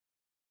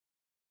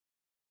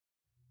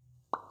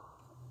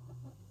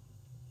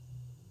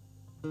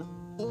Who's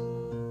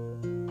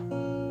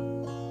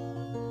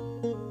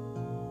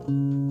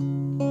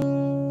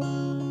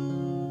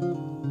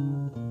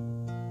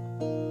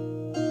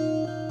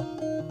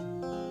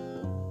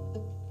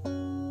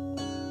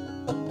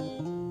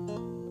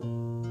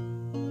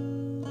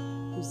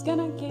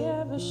gonna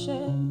give a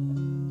shit?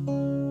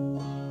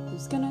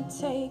 Who's gonna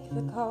take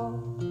the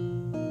call?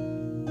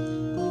 When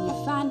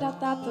you find out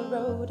that the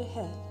road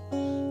ahead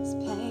is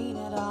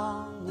painted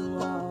on the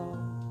wall,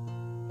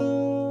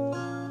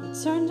 you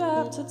turned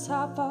up to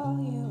top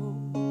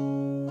volume,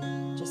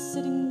 just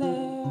sitting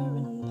there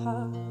in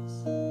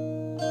pause,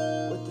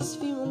 with this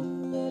few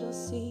little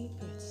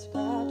secret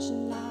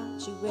scratching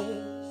at you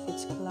with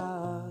its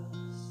claws.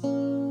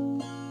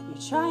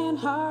 You're trying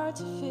hard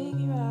to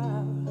figure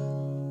out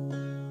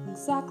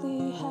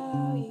exactly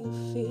how you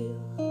feel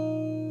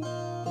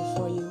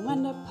before you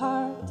end up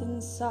parked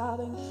and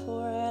sobbing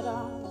for it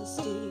on the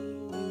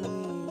steering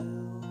wheel.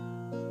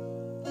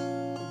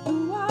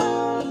 Who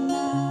are you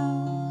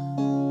now?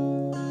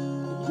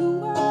 And who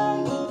were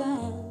you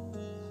then?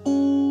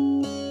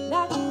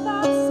 That you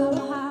thought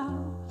somehow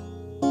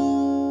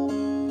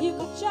you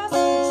could just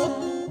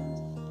pretend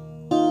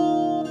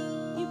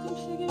you can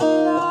figure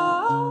it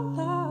all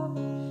out,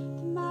 the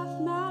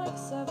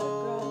mathematics of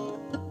regret.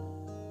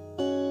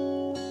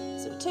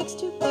 So it takes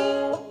 2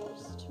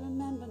 beers to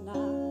remember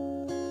now,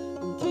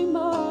 and 3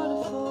 more to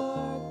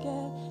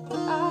forget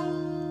that I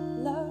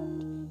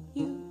loved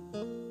you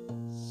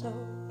so.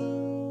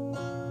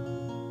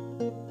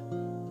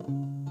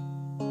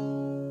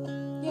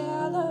 Yeah,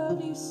 I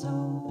loved you so.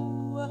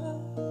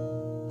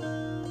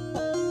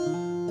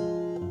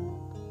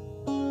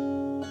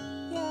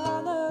 Yeah,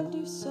 I loved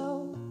you so.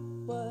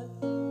 What?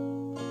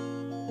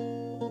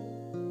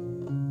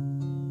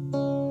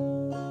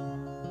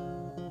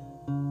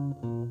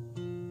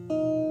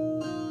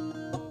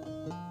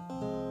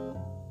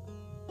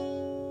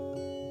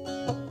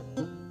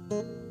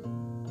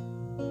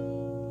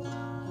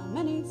 How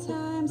many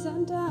times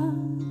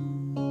undone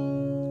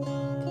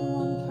can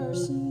one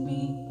person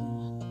be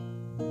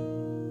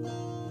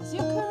as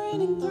you're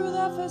careening through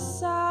the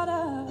facade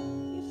of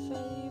your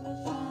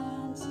favorite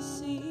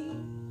fantasy?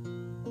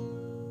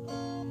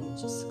 You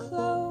just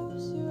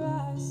close your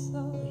eyes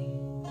slowly,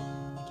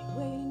 like you're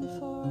waiting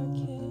for a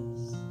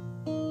kiss.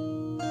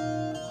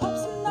 Hope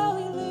some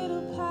lonely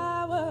little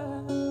power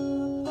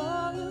will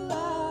pull you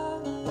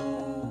out of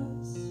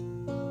this.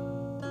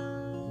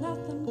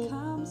 Nothing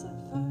comes at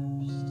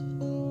first,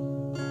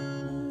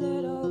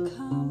 little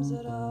comes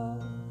at all.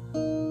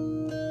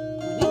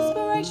 When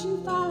inspiration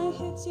finally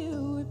hits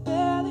you, it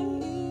barely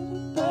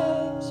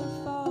breaks your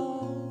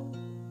fall.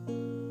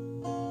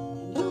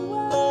 And who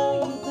were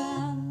you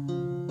then?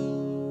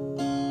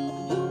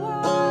 And who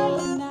are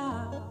you now?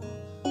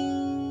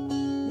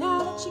 Now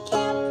that you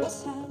can't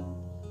pretend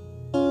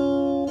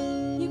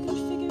you can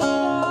figure it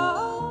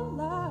all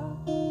out,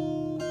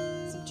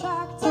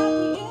 subtract out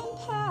the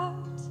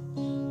impact,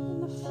 and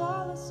the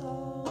fall is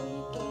all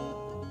you get.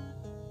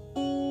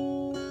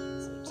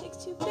 So it takes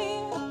 2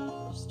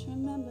 beers to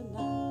remember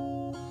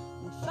now,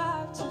 and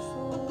 5 to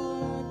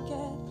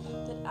forget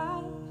that I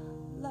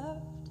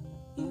loved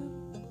you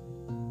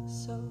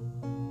so.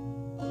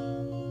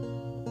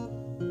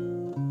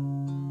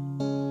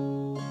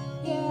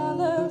 Yeah, I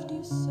loved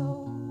you so.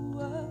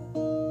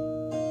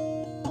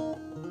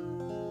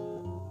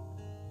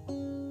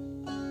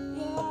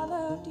 Yeah, I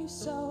loved you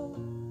so.